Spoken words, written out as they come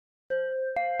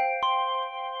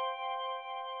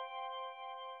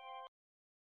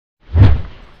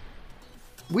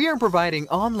We are providing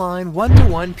online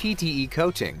one-to-one PTE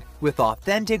coaching with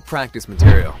authentic practice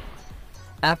material.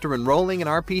 After enrolling in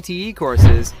our PTE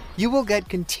courses, you will get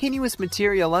continuous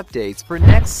material updates for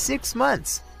next 6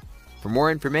 months. For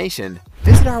more information,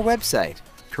 visit our website,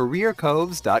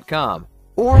 CareerCoves.com,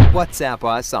 or WhatsApp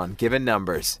us on given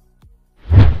numbers.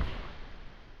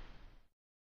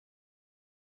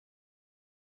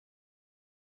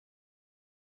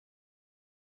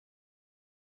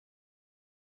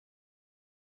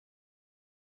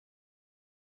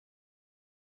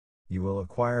 You will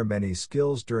acquire many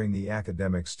skills during the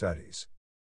academic studies.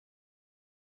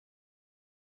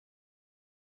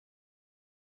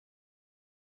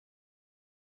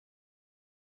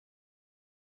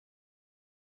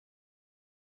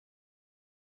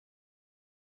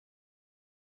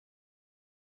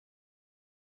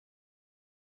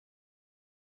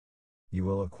 You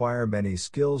will acquire many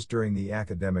skills during the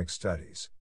academic studies.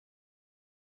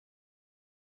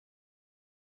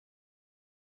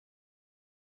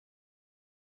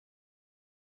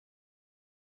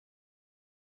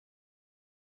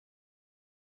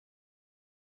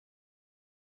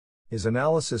 His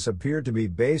analysis appeared to be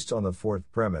based on the fourth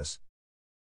premise.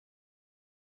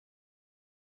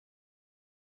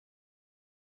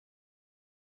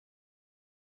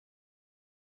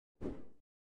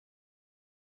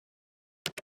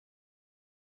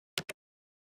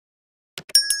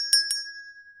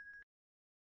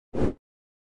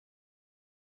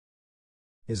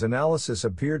 His analysis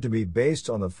appeared to be based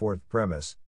on the fourth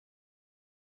premise.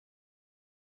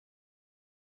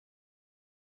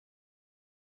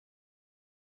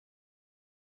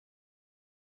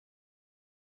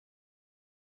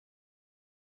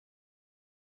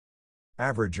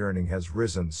 Average earning has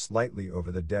risen slightly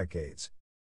over the decades.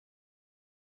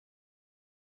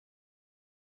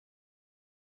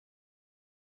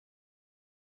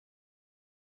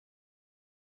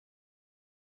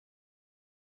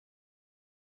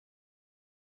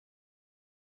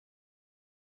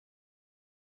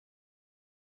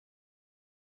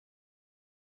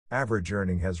 Average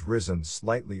earning has risen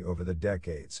slightly over the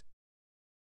decades.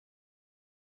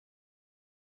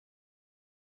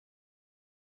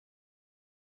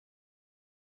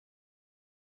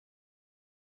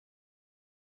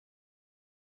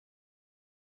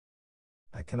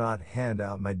 I cannot hand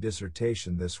out my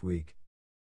dissertation this week.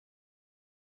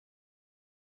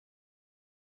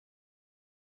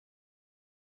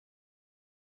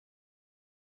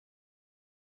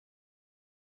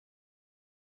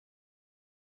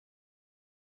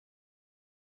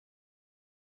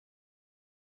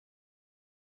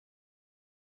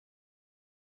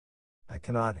 I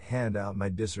cannot hand out my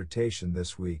dissertation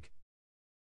this week.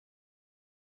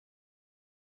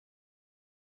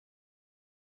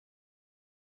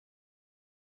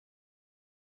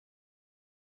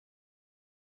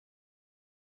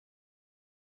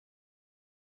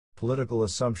 Political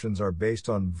assumptions are based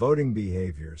on voting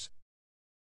behaviors.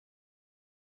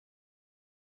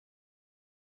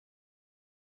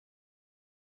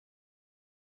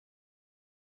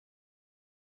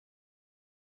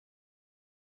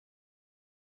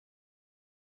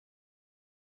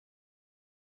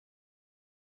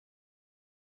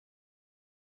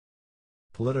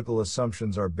 Political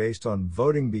assumptions are based on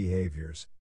voting behaviors.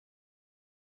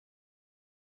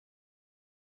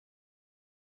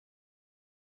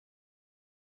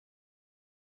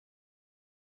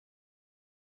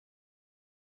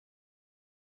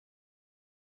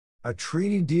 A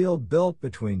treaty deal built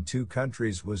between two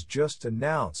countries was just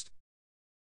announced.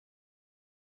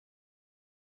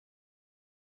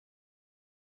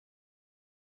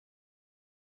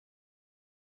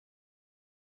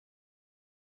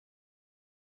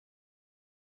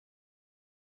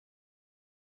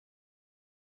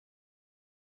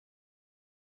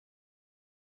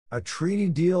 A treaty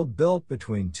deal built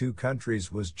between two countries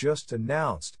was just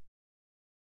announced.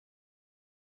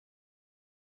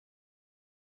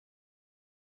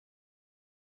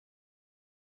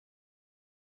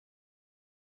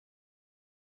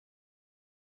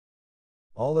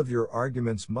 All of your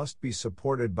arguments must be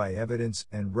supported by evidence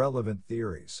and relevant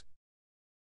theories.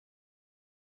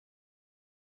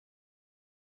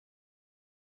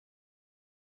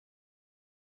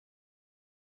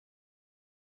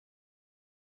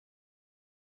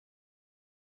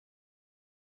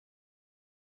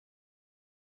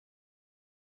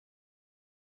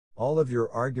 All of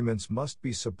your arguments must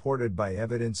be supported by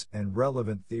evidence and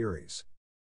relevant theories.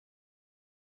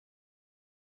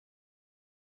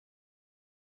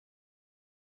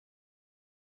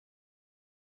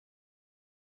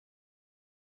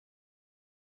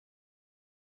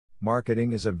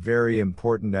 Marketing is a very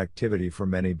important activity for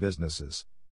many businesses.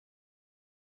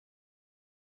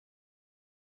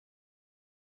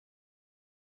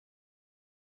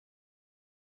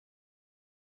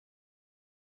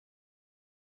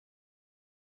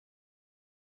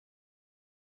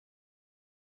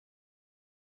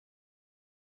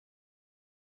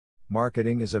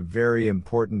 Marketing is a very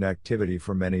important activity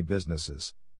for many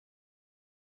businesses.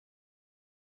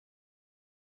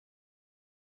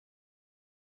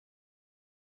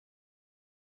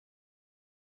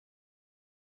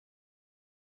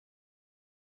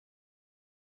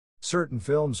 Certain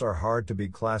films are hard to be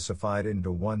classified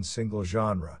into one single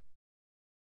genre.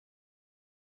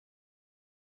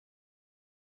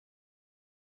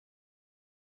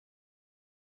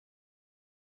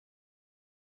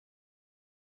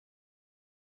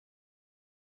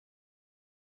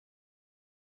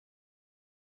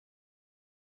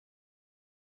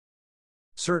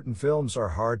 Certain films are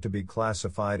hard to be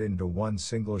classified into one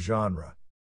single genre.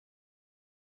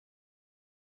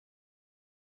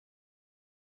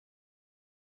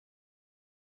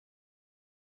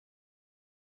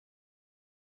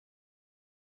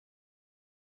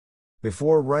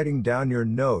 Before writing down your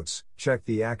notes, check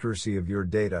the accuracy of your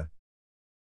data.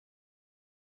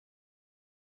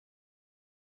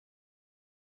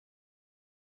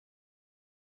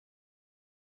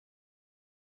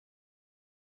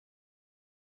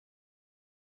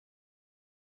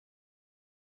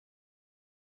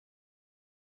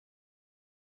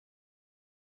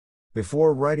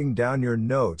 Before writing down your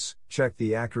notes, check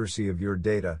the accuracy of your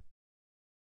data.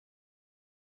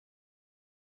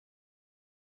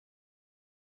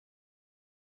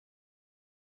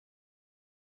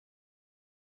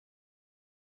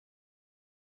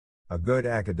 A good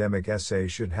academic essay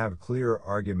should have clear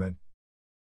argument.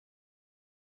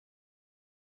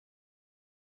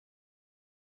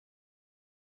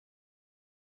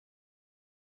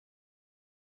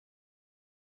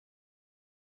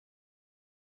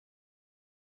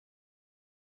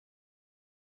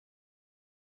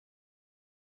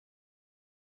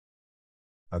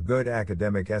 A good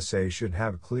academic essay should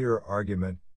have clear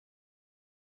argument.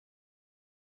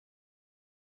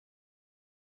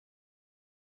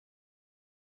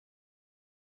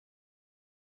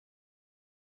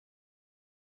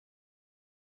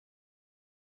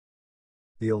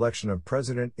 The election of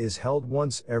president is held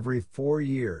once every 4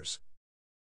 years.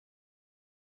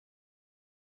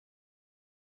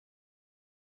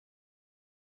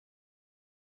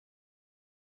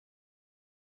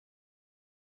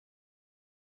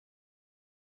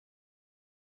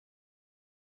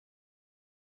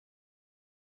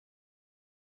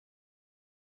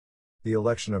 The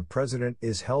election of president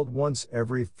is held once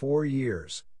every 4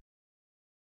 years.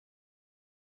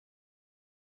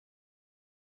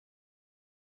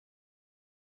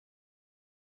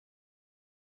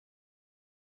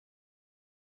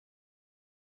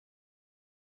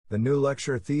 The new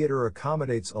lecture theater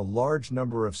accommodates a large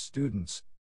number of students.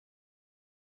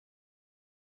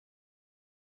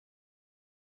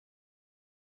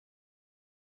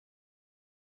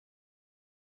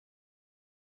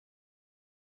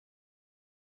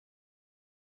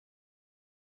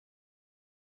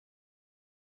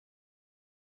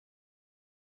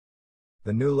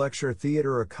 The new lecture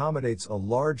theater accommodates a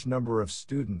large number of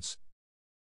students.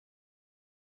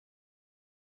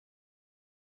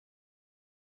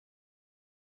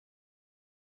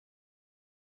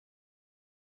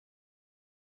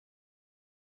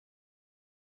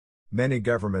 Many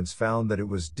governments found that it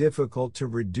was difficult to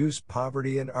reduce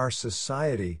poverty in our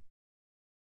society.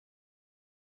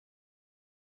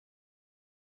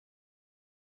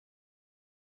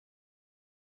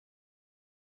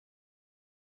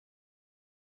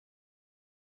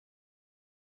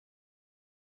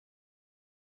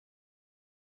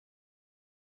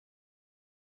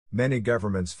 Many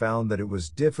governments found that it was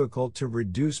difficult to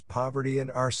reduce poverty in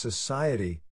our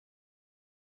society.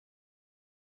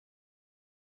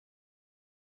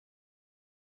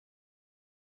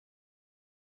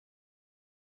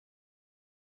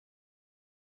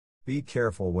 Be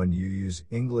careful when you use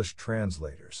English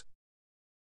translators.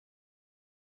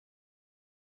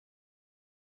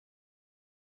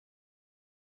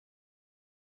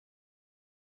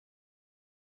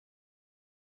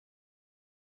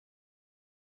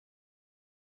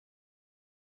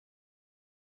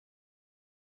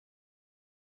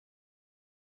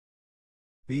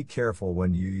 Be careful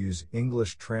when you use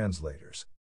English translators.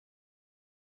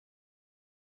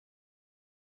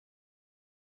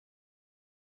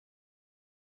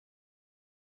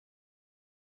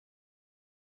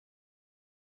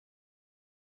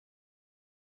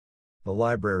 The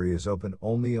library is open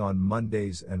only on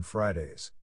Mondays and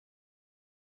Fridays.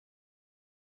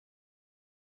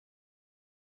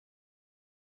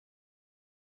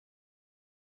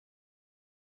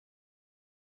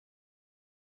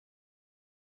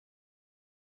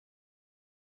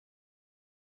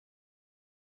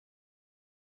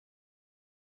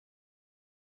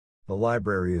 The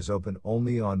library is open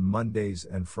only on Mondays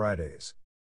and Fridays.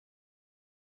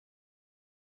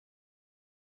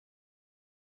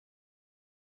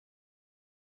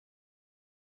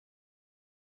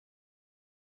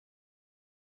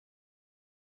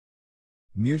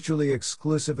 Mutually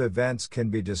exclusive events can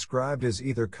be described as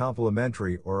either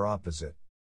complementary or opposite.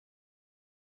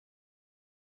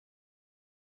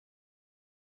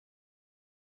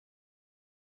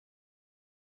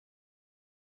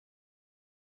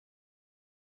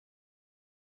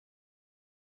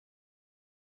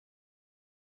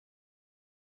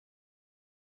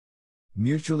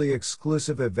 Mutually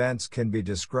exclusive events can be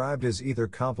described as either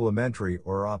complementary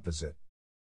or opposite.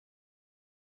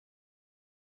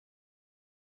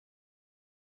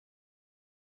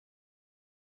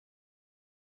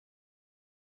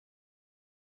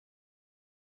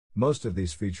 Most of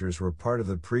these features were part of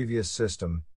the previous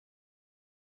system.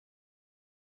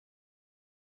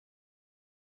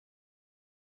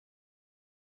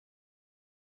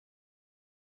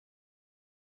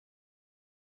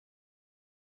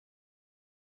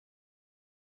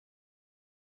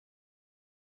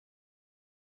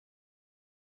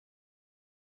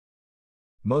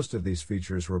 Most of these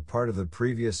features were part of the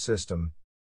previous system.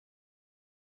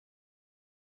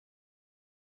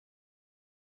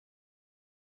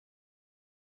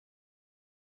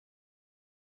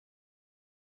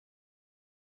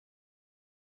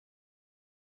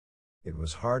 It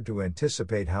was hard to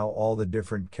anticipate how all the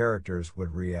different characters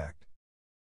would react.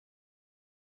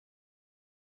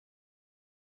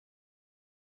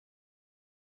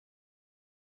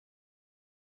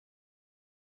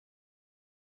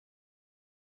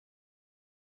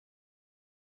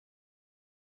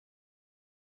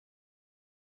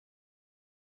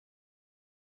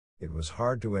 It was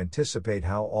hard to anticipate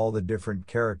how all the different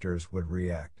characters would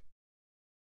react.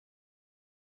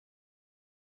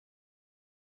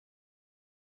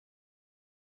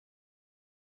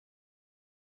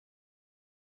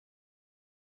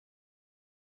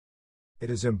 It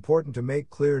is important to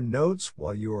make clear notes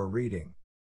while you are reading.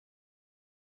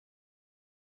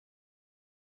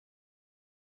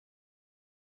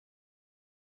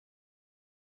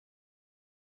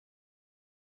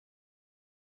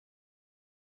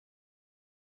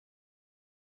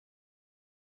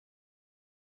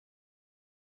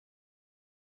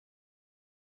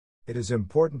 It is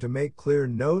important to make clear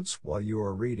notes while you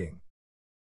are reading.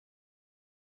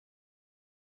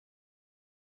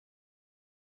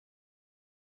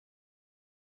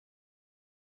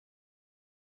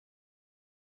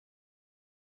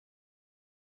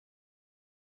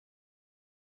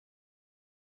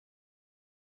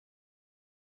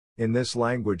 In this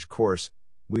language course,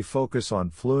 we focus on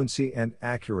fluency and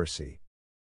accuracy.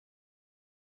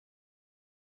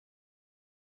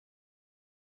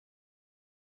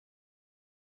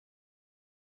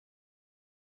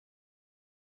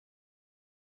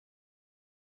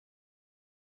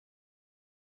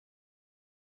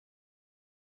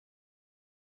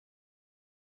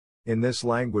 In this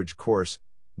language course,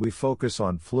 we focus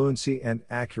on fluency and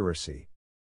accuracy.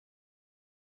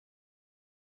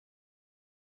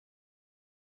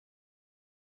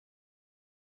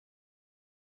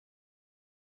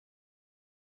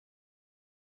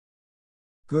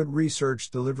 Good research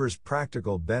delivers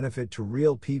practical benefit to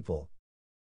real people.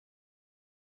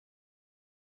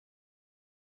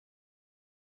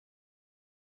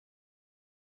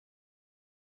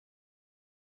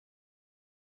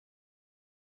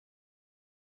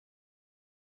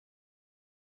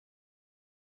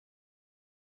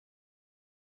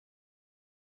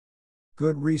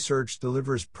 Good research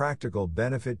delivers practical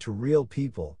benefit to real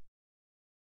people.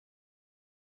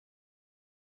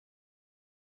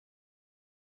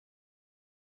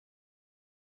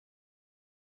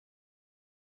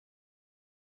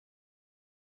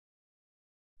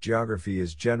 Geography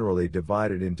is generally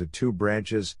divided into two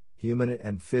branches, human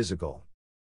and physical.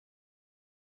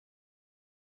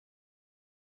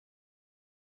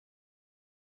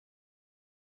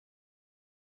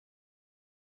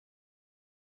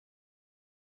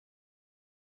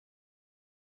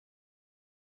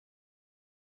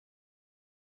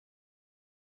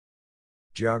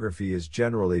 Geography is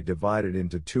generally divided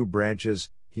into two branches,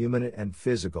 human and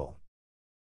physical.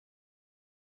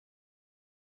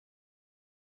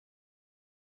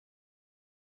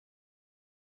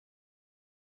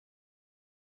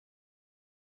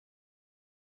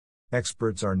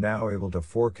 Experts are now able to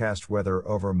forecast weather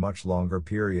over much longer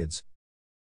periods.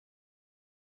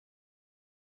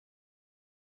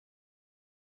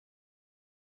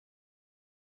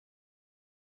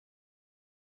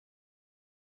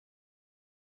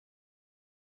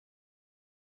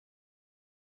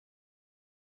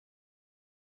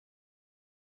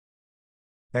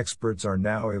 Experts are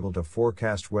now able to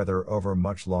forecast weather over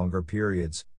much longer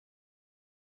periods.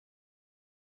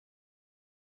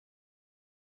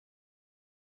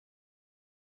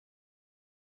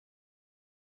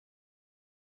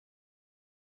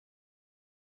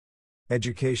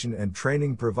 Education and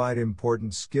training provide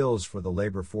important skills for the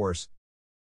labor force.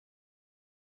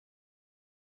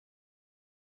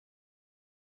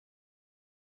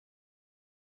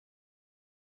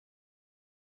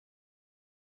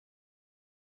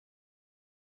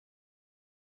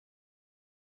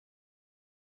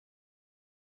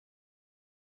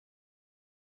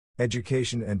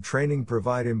 Education and training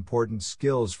provide important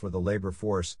skills for the labor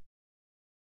force.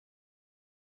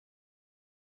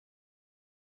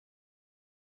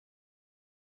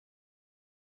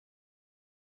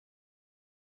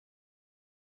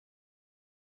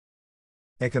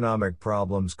 Economic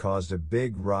problems caused a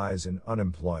big rise in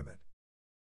unemployment.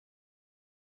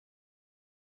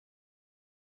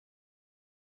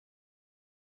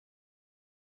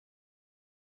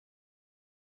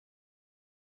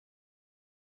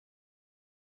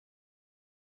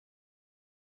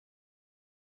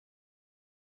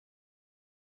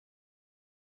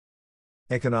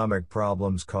 Economic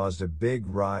problems caused a big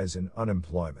rise in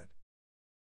unemployment.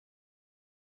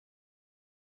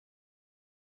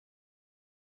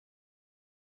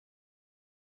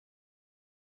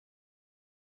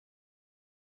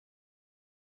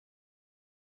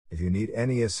 If you need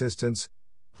any assistance,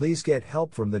 please get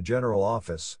help from the general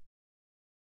office.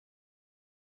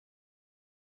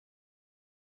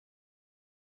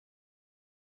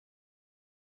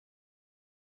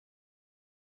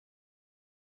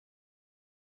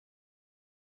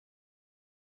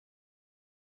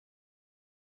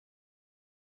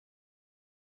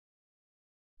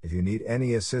 If you need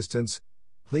any assistance,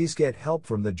 please get help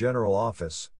from the general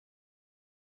office.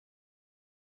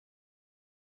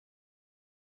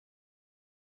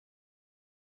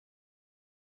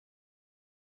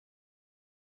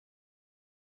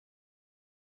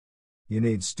 You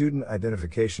need student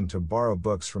identification to borrow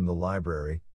books from the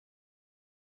library.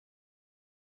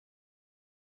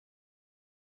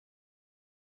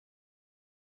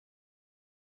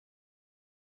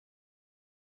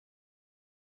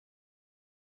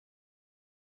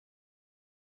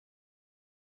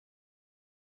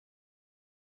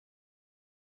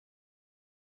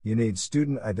 You need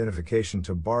student identification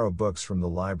to borrow books from the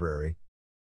library.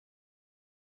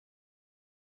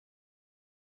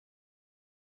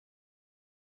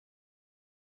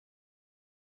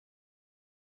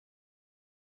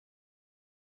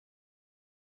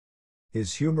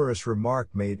 His humorous remark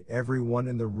made everyone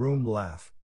in the room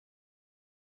laugh.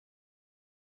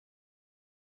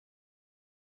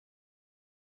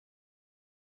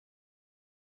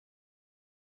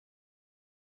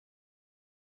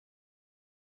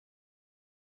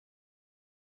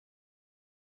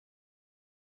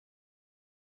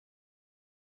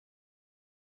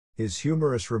 His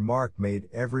humorous remark made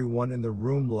everyone in the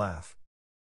room laugh.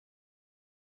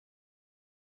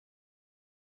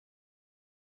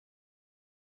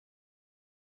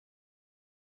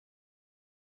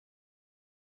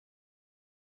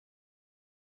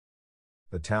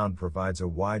 The town provides a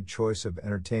wide choice of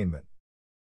entertainment.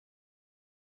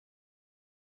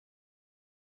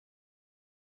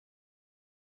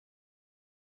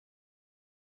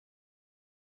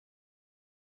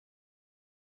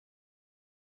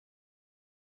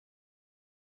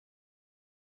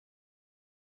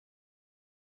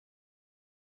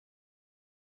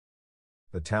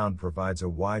 The town provides a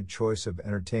wide choice of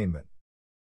entertainment.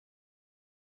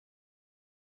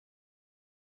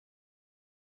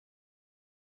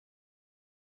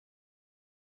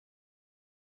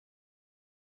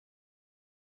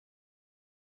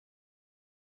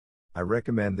 I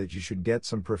recommend that you should get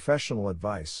some professional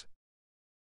advice.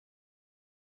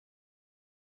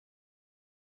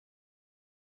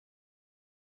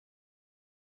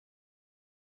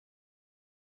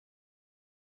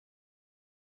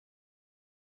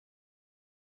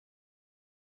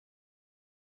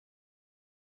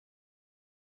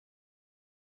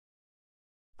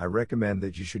 I recommend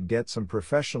that you should get some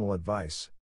professional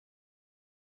advice.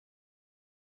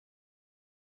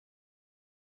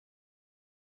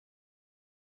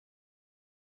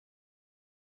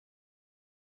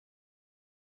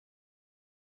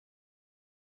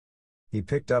 He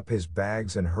picked up his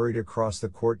bags and hurried across the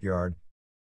courtyard.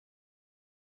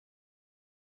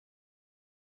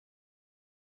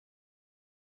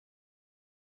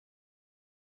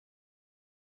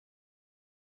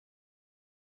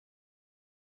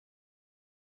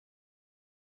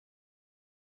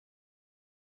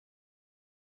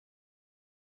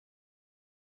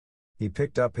 He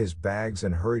picked up his bags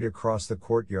and hurried across the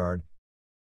courtyard.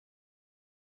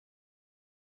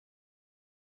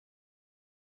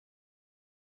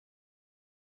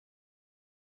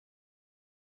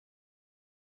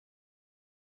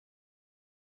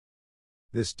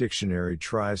 This dictionary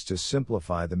tries to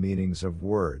simplify the meanings of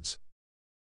words.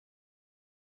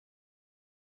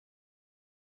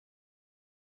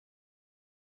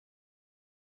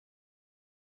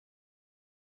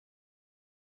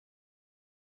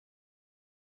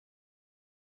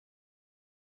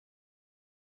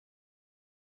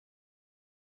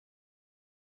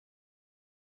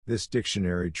 This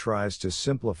dictionary tries to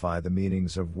simplify the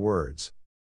meanings of words.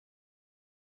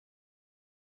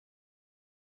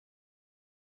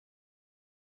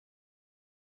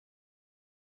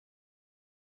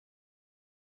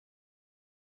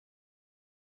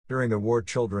 During the war,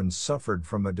 children suffered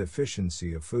from a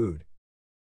deficiency of food.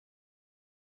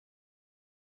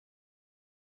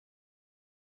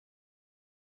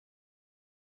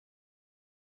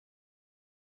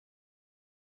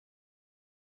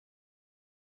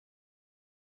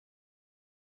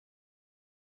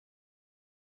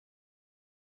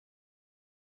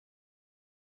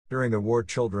 During the war,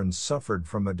 children suffered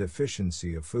from a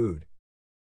deficiency of food.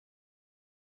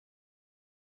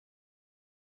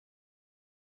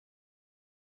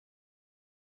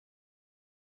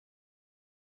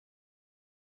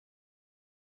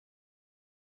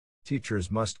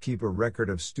 Teachers must keep a record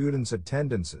of students'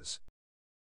 attendances.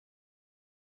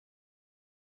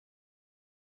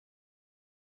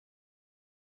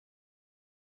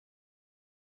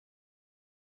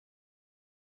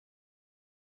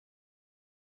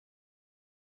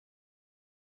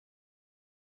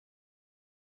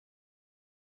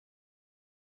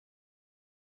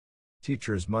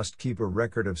 Teachers must keep a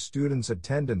record of students'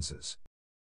 attendances.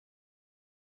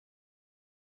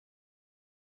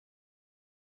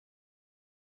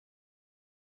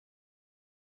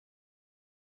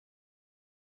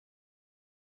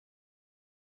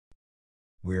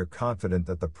 We are confident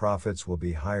that the profits will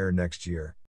be higher next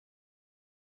year.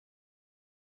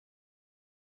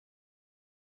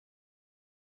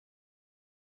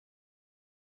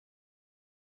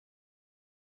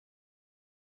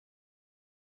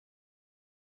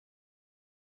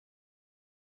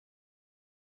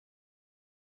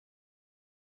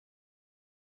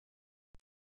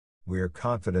 We are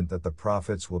confident that the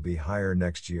profits will be higher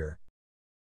next year.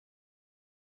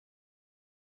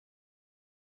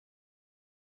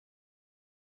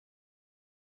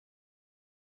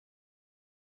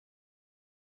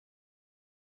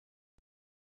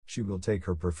 She will take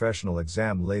her professional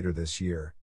exam later this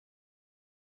year.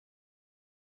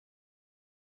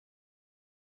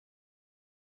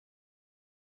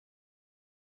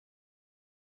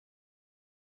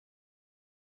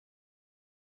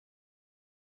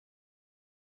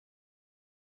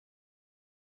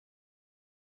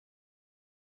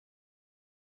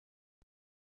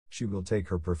 She will take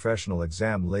her professional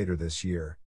exam later this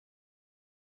year.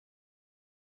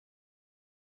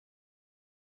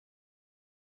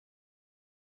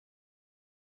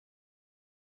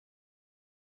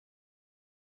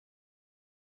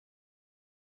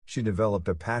 She developed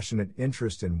a passionate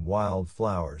interest in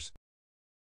wildflowers.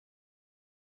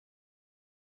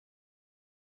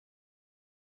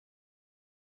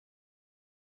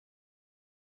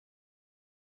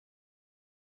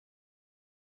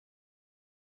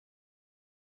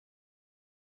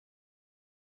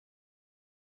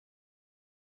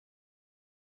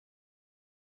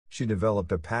 She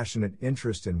developed a passionate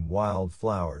interest in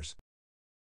wildflowers.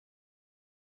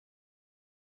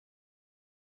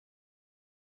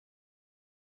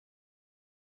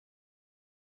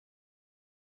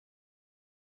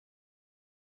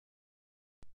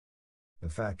 The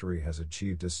factory has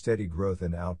achieved a steady growth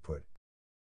in output.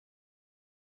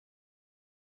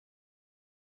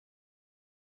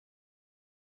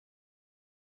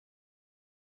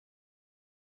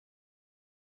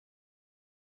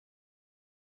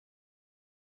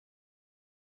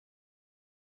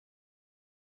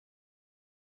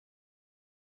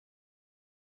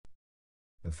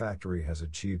 The factory has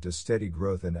achieved a steady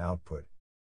growth in output.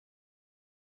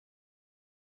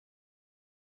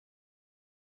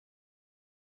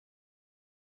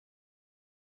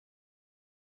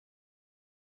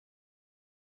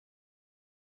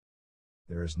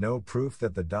 There is no proof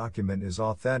that the document is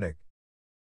authentic.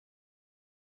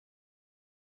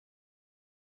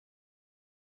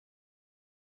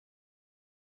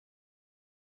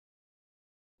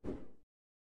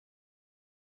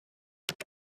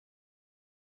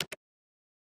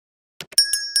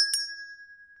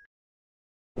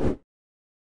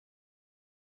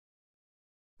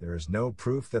 There is no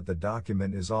proof that the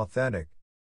document is authentic.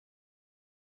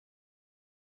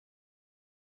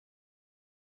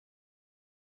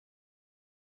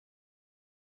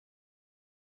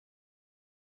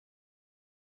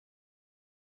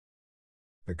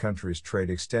 The country's trade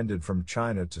extended from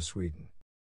China to Sweden.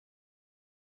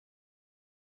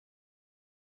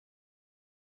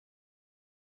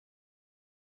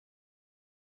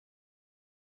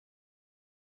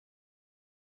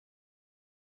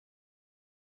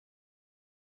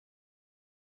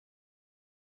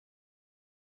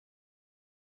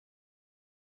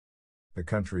 The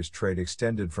country's trade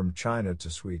extended from China to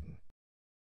Sweden.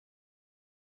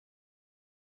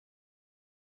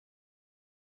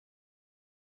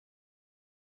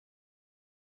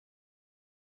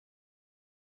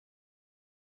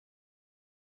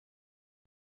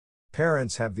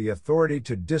 Parents have the authority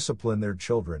to discipline their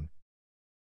children.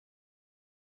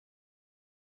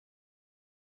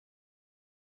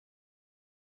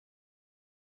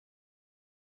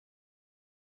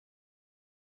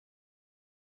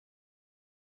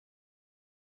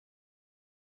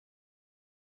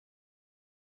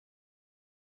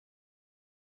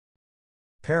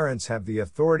 Parents have the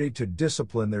authority to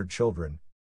discipline their children.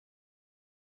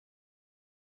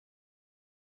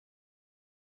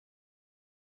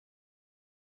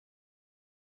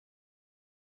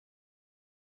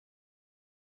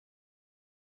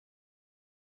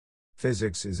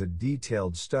 Physics is a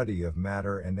detailed study of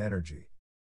matter and energy.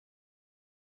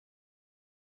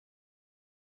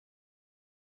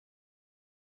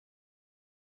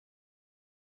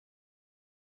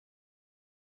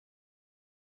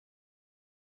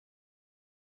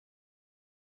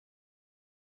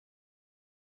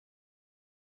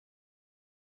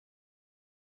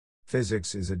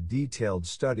 Physics is a detailed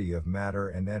study of matter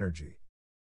and energy.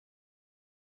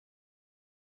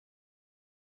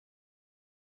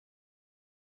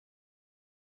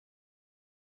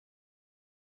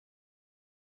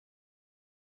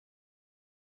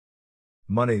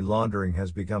 Money laundering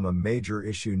has become a major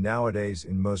issue nowadays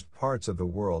in most parts of the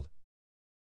world.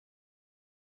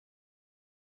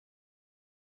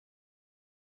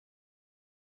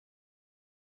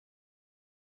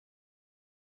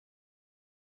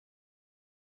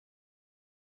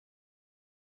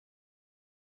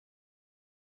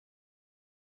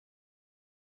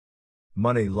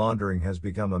 Money laundering has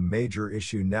become a major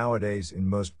issue nowadays in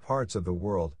most parts of the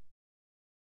world.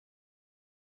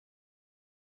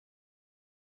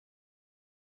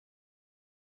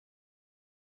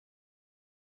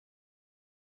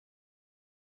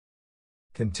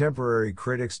 Contemporary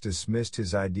critics dismissed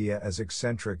his idea as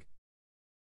eccentric.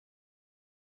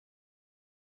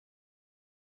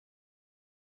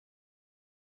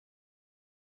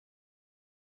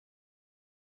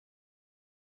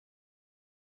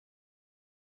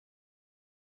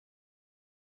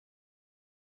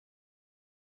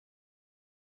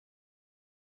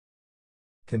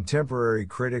 Contemporary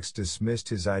critics dismissed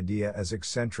his idea as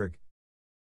eccentric.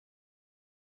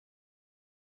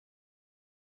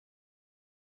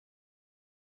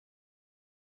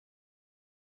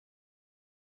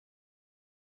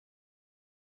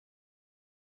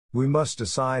 We must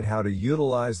decide how to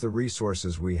utilize the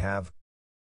resources we have.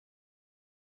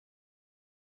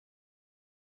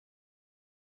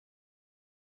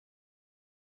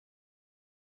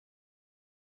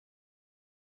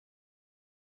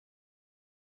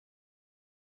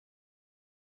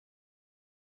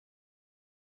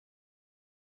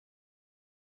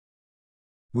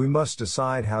 We must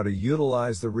decide how to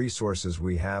utilize the resources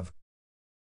we have.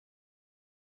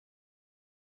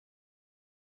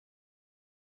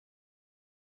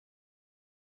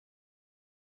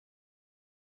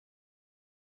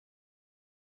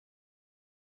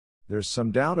 There's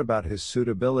some doubt about his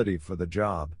suitability for the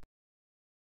job.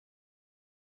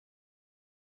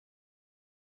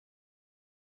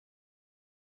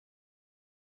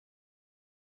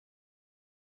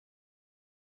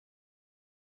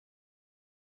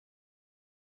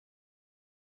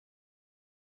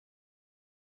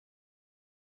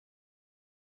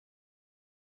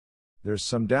 There's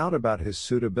some doubt about his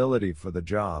suitability for the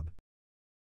job.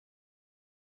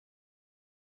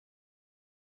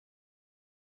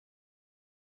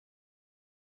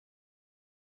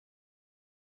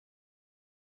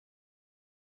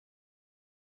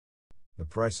 The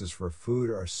prices for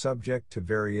food are subject to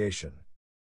variation.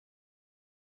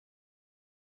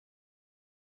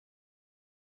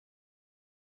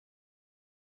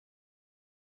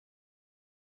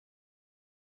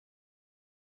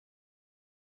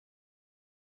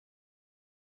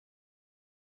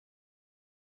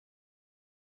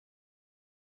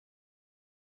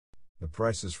 The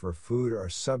prices for food are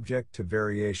subject to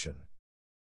variation.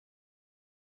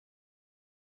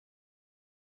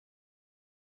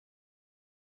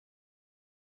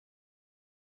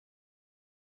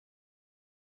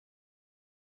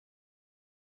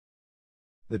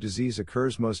 The disease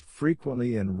occurs most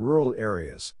frequently in rural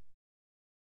areas.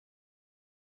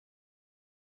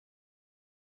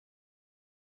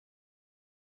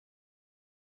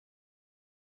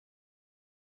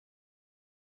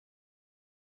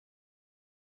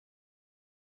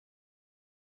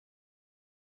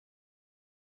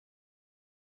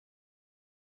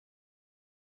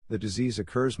 The disease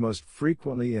occurs most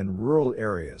frequently in rural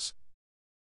areas.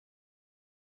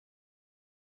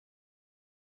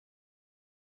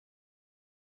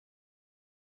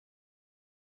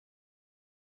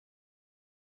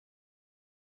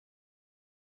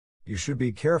 You should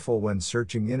be careful when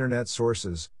searching internet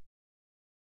sources.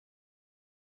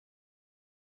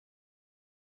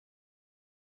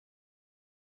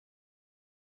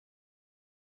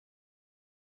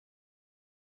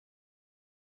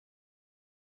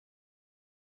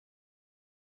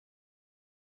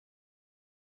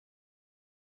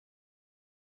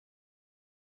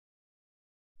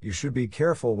 You should be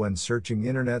careful when searching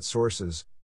internet sources.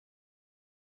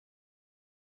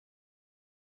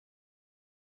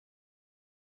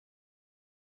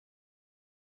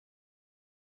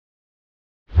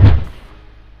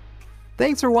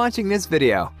 Thanks for watching this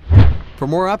video. For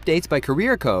more updates by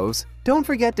CareerCoves, don't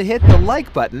forget to hit the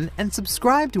like button and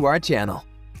subscribe to our channel.